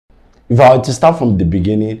If I were to start from the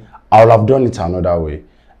beginning, I would have done it another way.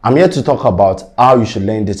 I'm here to talk about how you should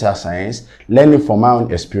learn data science, learning from my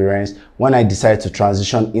own experience when I decided to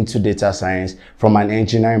transition into data science from an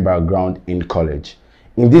engineering background in college.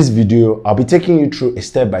 In this video, I'll be taking you through a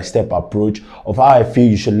step-by-step approach of how I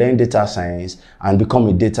feel you should learn data science and become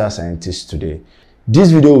a data scientist today.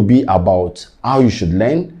 This video will be about how you should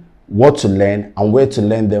learn, what to learn, and where to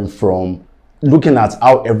learn them from, looking at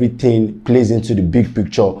how everything plays into the big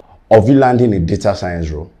picture of you landing a data science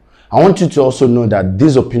role. I want you to also know that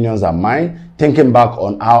these opinions are mine, thinking back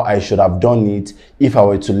on how I should have done it if I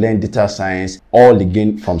were to learn data science all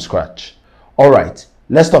again from scratch. Alright,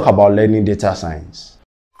 let's talk about learning data science.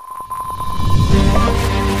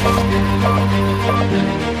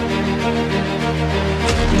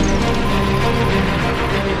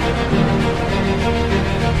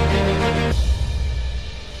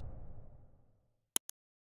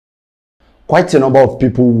 Quite a number of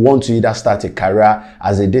people want to either start a career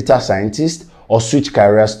as a data scientist or switch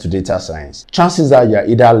careers to data science. Chances are you're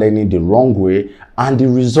either learning the wrong way, and the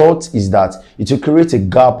result is that it will create a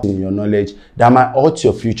gap in your knowledge that might hurt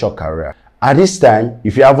your future career. At this time,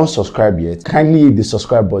 if you haven't subscribed yet, kindly hit the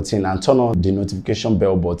subscribe button and turn on the notification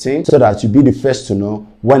bell button so that you'll be the first to know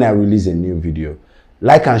when I release a new video.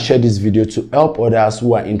 Like and share this video to help others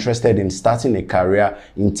who are interested in starting a career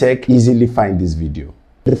in tech easily find this video.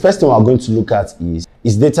 The first thing we're going to look at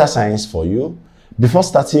is data science for you? Before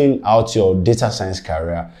starting out your data science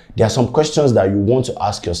career, there are some questions that you want to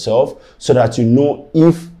ask yourself so that you know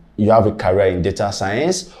if you have a career in data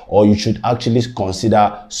science or you should actually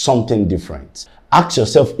consider something different. Ask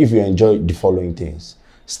yourself if you enjoy the following things: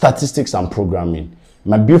 statistics and programming. It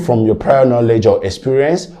might be from your prior knowledge or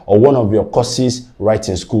experience or one of your courses right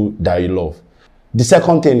in school that you love. The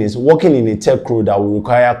second thing is working in a tech role that will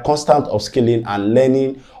require constant upskilling and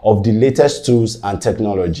learning of the latest tools and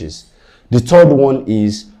technologies. The third one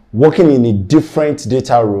is working in a different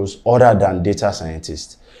data roles other than data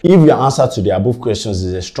scientist. If your answer to the above questions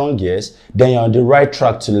is a strong yes, then you're on the right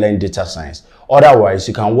track to learn data science. Otherwise,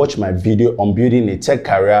 you can watch my video on building a tech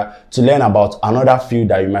career to learn about another field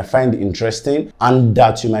that you might find interesting and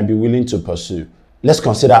that you might be willing to pursue. Let's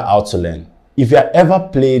consider how to learn. If you have ever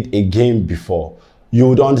played a game before, you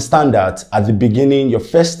would understand that at the beginning, your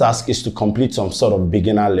first task is to complete some sort of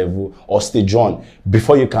beginner level or stage 1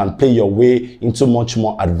 before you can play your way into much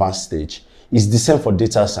more advanced stage. It's the same for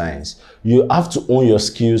data science. You have to own your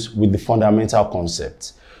skills with the fundamental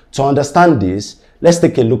concepts. To understand this, let's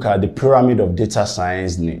take a look at the pyramid of data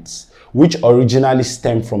science needs, which originally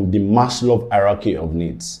stemmed from the Maslow hierarchy of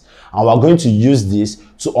needs. And we're going to use this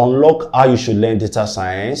to unlock how you should learn data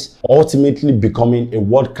science, ultimately becoming a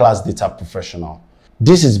world-class data professional.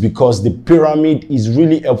 This is because the pyramid is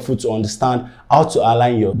really helpful to understand how to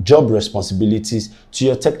align your job responsibilities to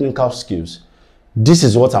your technical skills. This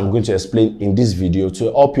is what I'm going to explain in this video to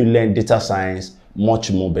help you learn data science much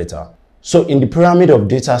more better. So in the pyramid of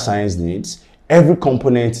data science needs, every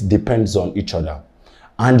component depends on each other.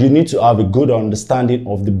 And you need to have a good understanding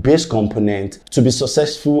of the base component to be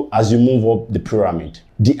successful as you move up the pyramid.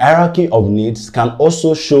 The hierarchy of needs can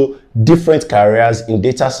also show different careers in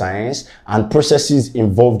data science and processes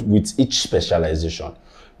involved with each specialization.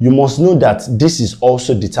 You must know that this is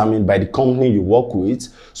also determined by the company you work with.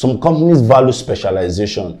 Some companies value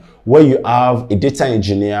specialization, where you have a data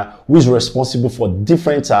engineer who is responsible for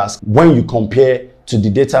different tasks when you compare to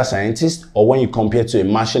the data scientist or when you compare to a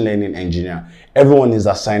machine learning engineer. Everyone is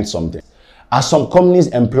assigned something. As some companies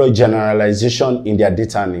employ generalization in their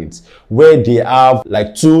data needs, where they have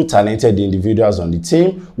like 2 talented individuals on the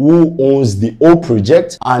team who owns the whole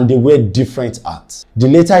project and they wear different hats. The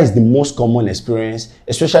latter is the most common experience,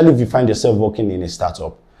 especially if you find yourself working in a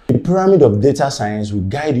startup. The pyramid of data science will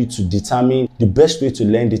guide you to determine the best way to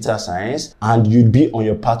learn data science, and you'll be on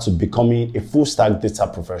your path to becoming a full-stack data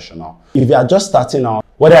professional. If you are just starting out,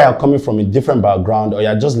 whether you're coming from a different background or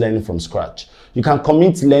you're just learning from scratch, you can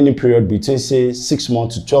commit learning period between say 6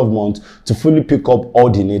 months to 12 months to fully pick up all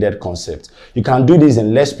the needed concepts. You can do this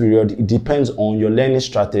in less period. It depends on your learning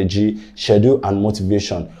strategy, schedule, and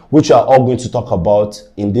motivation, which we are all going to talk about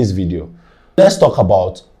in this video. Let's talk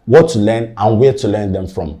about what to learn and where to learn them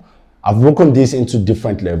from. I've broken this into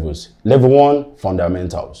different levels. Level 1,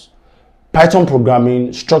 fundamentals. Python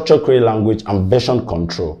programming, structured query language, and version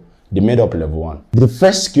control. The made-up level 1. The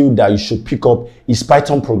first skill that you should pick up is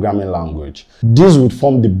Python programming language. This would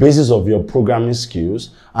form the basis of your programming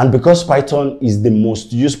skills, and because Python is the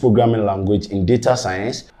most used programming language in data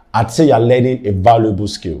science, I'd say you're learning a valuable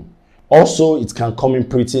skill. Also, it can come in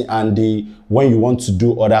pretty handy when you want to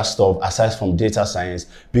do other stuff aside from data science,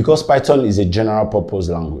 because Python is a general purpose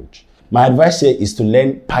language. My advice here is to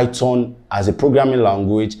learn Python as a programming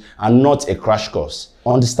language and not a crash course.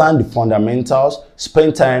 Understand the fundamentals,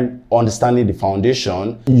 spend time understanding the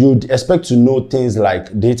foundation. You'd expect to know things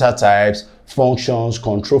like data types, functions,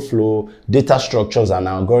 control flow, data structures and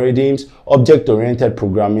algorithms, object-oriented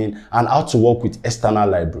programming, and how to work with external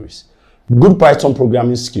libraries. Good Python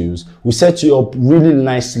programming skills will set you up really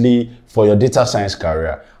nicely for your data science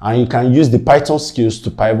career, and you can use the Python skills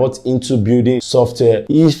to pivot into building software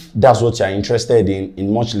if that's what you're interested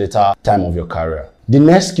in much later time of your career. The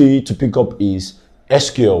next skill to pick up is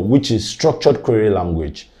SQL, which is structured query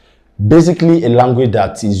language. Basically a language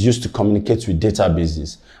that is used to communicate with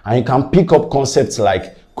databases, and you can pick up concepts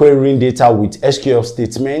like querying data with SQL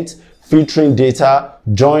statements, filtering data,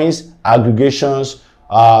 joins, aggregations,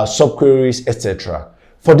 subqueries, etc.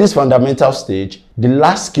 For this fundamental stage, the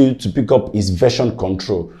last skill to pick up is version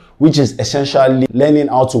control, which is essentially learning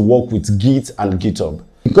how to work with Git and GitHub.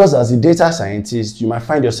 Because as a data scientist, you might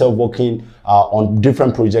find yourself working on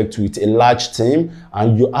different projects with a large team,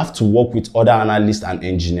 and you have to work with other analysts and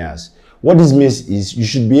engineers. What this means is you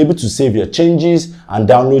should be able to save your changes and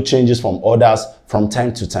download changes from others from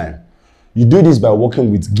time to time. You do this by working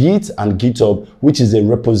with Git and GitHub, which is a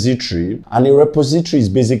repository. And a repository is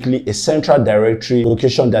basically a central directory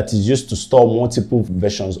location that is used to store multiple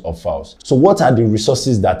versions of files. So what are the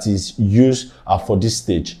resources that is used for this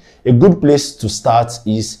stage? A good place to start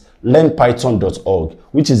is learnpython.org,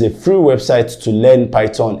 which is a free website to learn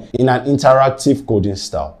Python in an interactive coding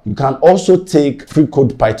style. You can also take free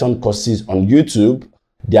code Python courses on YouTube.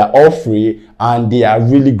 They are all free and they are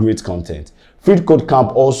really great content. Free Code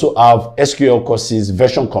Camp also have SQL courses,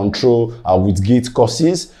 version control with Git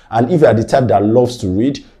courses, and if you are the type that loves to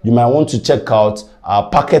read, you might want to check out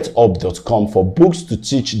packethub.com for books to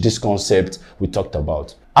teach this concept we talked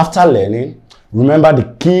about. After learning, remember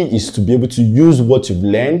the key is to be able to use what you've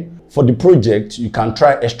learned. For the project, you can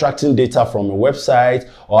try extracting data from a website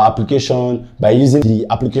or application by using the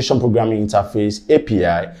application programming interface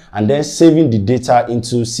API and then saving the data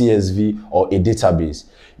into CSV or a database.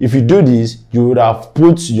 If you do this, you would have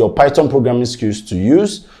put your Python programming skills to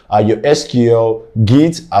use, your SQL,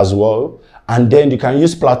 Git as well, and then you can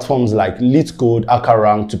use platforms like LeetCode,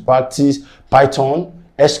 HackerRank to practice Python,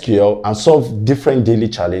 SQL, and solve different daily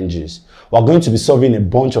challenges. We're going to be solving a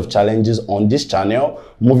bunch of challenges on this channel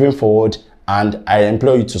moving forward, and I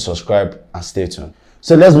implore you to subscribe and stay tuned.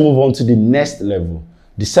 So let's move on to the next level.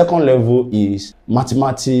 The second level is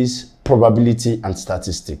mathematics, probability, and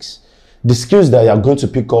statistics. The skills that you are going to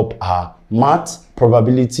pick up are math,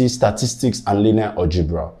 probability, statistics, and linear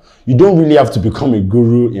algebra. You don't really have to become a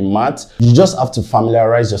guru in math. You just have to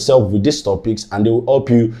familiarize yourself with these topics and they will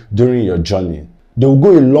help you during your journey. They will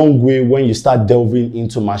go a long way when you start delving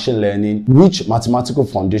into machine learning, which mathematical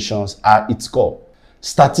foundations are its core.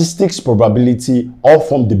 Statistics, probability all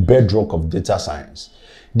form the bedrock of data science.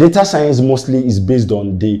 Data science mostly is based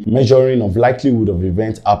on the measuring of likelihood of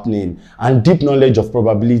events happening, and deep knowledge of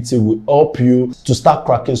probability will help you to start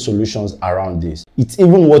cracking solutions around this. It's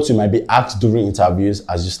even what you might be asked during interviews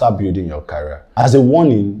as you start building your career. As a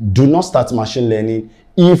warning, do not start machine learning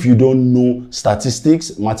if you don't know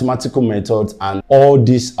statistics, mathematical methods, and all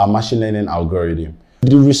these machine learning algorithms.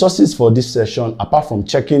 The resources for this session, apart from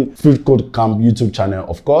checking Free Code Camp YouTube channel,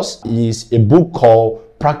 of course, is a book called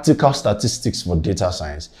Practical Statistics for Data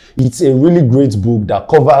Science. It's a really great book that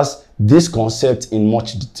covers this concept in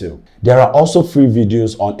much detail. There are also free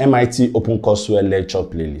videos on MIT OpenCourseware lecture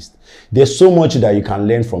playlist. There's so much that you can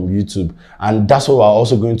learn from YouTube, and that's what we're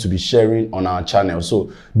also going to be sharing on our channel.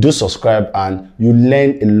 So do subscribe and you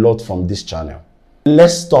learn a lot from this channel.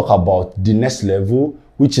 Let's talk about the next level,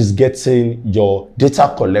 which is getting your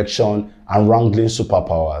data collection and wrangling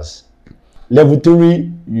superpowers. Level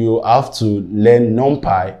 3, you have to learn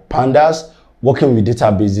NumPy, pandas, working with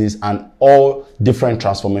databases, and all different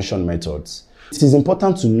transformation methods. It is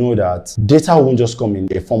important to know that data won't just come in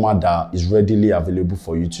a format that is readily available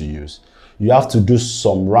for you to use. You have to do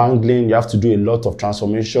some wrangling, you have to do a lot of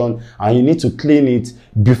transformation, and you need to clean it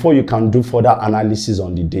before you can do further analysis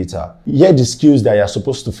on the data. Here, the skills that you're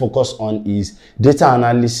supposed to focus on is data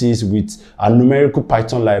analysis with a numerical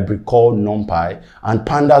Python library called NumPy and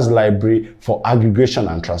pandas library for aggregation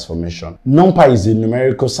and transformation. NumPy is a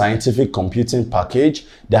numerical scientific computing package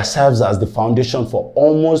that serves as the foundation for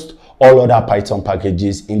almost all other Python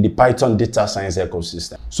packages in the Python data science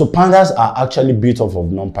ecosystem. So pandas are actually built off of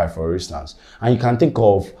NumPy, for instance, and you can think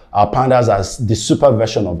of pandas as the super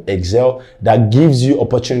version of Excel that gives you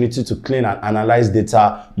opportunity to clean and analyze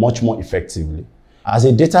data much more effectively. As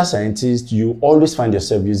a data scientist, you always find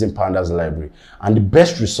yourself using pandas library, and the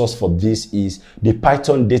best resource for this is the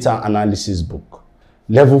Python data analysis book.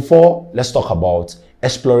 Level 4, let's talk about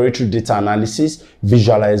exploratory data analysis,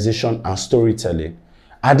 visualization, and storytelling.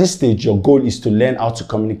 At this stage, your goal is to learn how to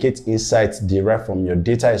communicate insights derived from your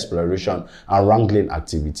data exploration and wrangling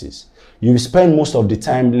activities. You will spend most of the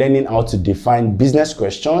time learning how to define business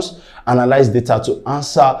questions, analyze data to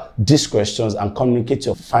answer these questions, and communicate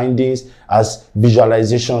your findings as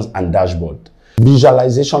visualizations and dashboard.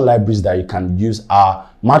 Visualization libraries that you can use are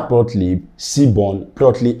Matplotlib, Seaborn,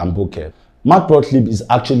 Plotly, and Bokeh. Matplotlib is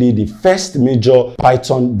actually the first major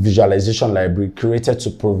Python visualization library created to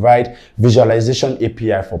provide visualization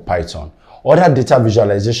API for Python. Other data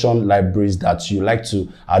visualization libraries that you like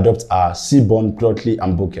to adopt are Seaborn, Plotly,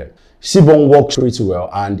 and Bokeh. Seaborn works pretty well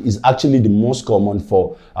and is actually the most common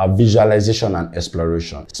for visualization and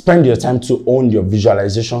exploration. Spend your time to own your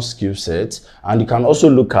visualization skill set, and you can also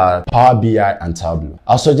look at Power BI and Tableau.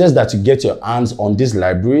 I suggest that you get your hands on these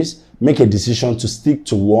libraries, make a decision to stick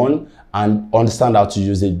to one, and understand how to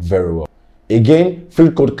use it very well. Again,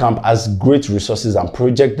 Free Code Camp has great resources and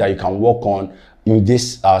projects that you can work on in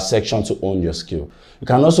this section to own your skill. You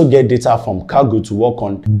can also get data from Kaggle to work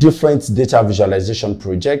on different data visualization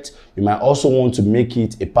projects. You might also want to make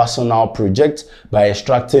it a personal project by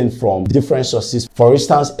extracting from different sources. For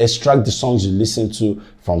instance, extract the songs you listen to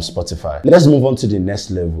from Spotify. Let's move on to the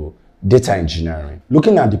next level, data engineering.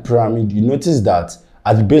 Looking at the pyramid, you notice that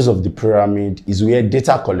at the base of the pyramid is where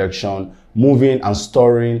data collection, moving, and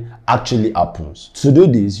storing actually happens. To do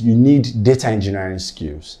this, you need data engineering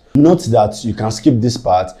skills. Note that you can skip this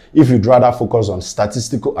part if you'd rather focus on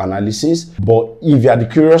statistical analysis, but if you are the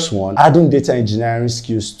curious one, adding data engineering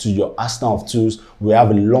skills to your arsenal of tools will have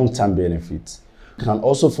a long-term benefit. You can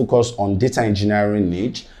also focus on data engineering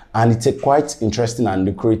niche, and it's a quite interesting and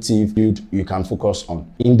lucrative field you can focus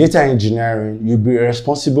on. In data engineering, you'll be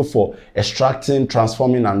responsible for extracting,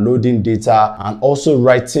 transforming, and loading data, and also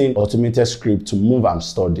writing automated script to move and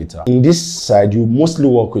store data. In this side, you mostly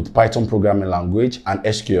work with Python programming language and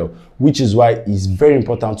SQL, which is why it's very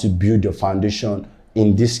important to build your foundation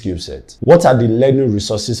in this skill set. What are the learning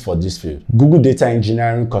resources for this field? Google Data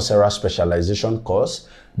Engineering Coursera Specialization course.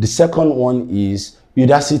 The second one is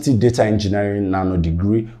Udacity Data Engineering Nano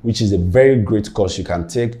Degree, which is a very great course you can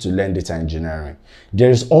take to learn data engineering. There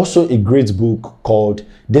is also a great book called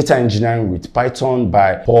Data Engineering with Python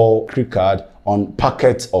by Paul Crickard on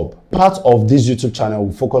Packet Up. Part of this YouTube channel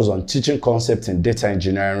will focus on teaching concepts in data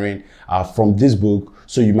engineering from this book,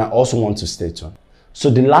 so you might also want to stay tuned. So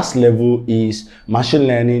the last level is machine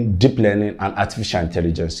learning, deep learning, and artificial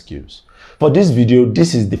intelligence skills. For this video,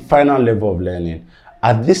 this is the final level of learning.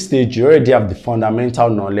 At this stage, you already have the fundamental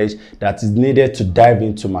knowledge that is needed to dive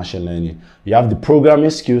into machine learning. You have the programming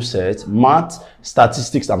skill set, math,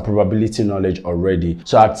 statistics, and probability knowledge already.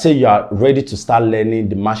 So I'd say you are ready to start learning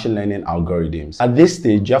the machine learning algorithms. At this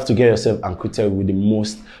stage, you have to get yourself acquainted with the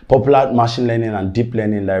most popular machine learning and deep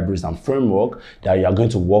learning libraries and framework that you are going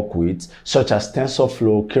to work with, such as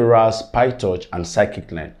TensorFlow, Keras, PyTorch, and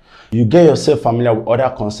Scikit-learn. You get yourself familiar with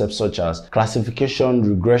other concepts such as classification,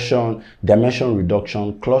 regression, dimension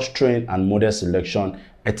reduction, clustering, and model selection,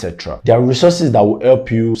 etc. There are resources that will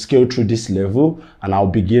help you scale through this level, and I'll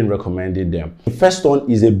begin recommending them. The first one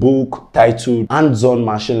is a book titled Hands-on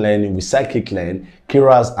Machine Learning with Scikit-learn,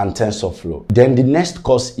 Keras, and TensorFlow. Then the next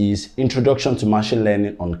course is Introduction to Machine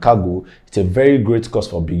Learning on Kaggle. It's a very great course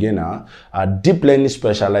for beginner. Deep Learning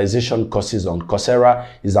Specialization courses on Coursera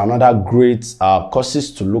is another great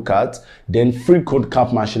courses to look at. Then Free Code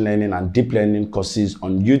Camp Machine Learning and Deep Learning courses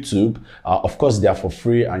on YouTube. Of course, they are for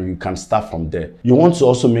free and you can start from there. You want to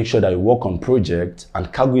also make sure that you work on projects, and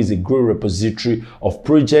Kaggle is a great repository of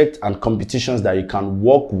projects and competitions that you can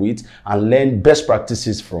work with and learn best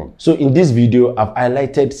practices from. So in this video, I've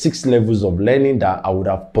highlighted 6 levels of learning that I would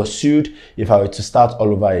have pursued if I were to start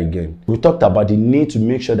all over again. We talked about the need to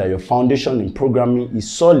make sure that your foundation in programming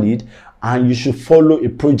is solid, and you should follow a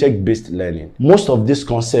project-based learning. Most of these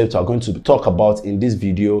concepts are going to talk about in this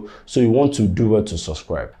video, so you want to do well to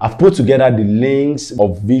subscribe. I've put together the links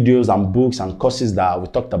of videos and books and courses that we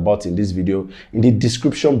talked about in this video in the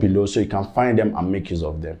description below, so you can find them and make use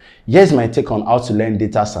of them. Here's my take on how to learn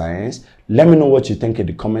data science. Let me know what you think in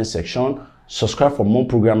the comment section. Subscribe for more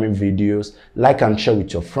programming videos, like and share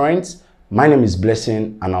with your friends. My name is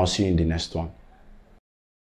Blessing, and I'll see you in the next one.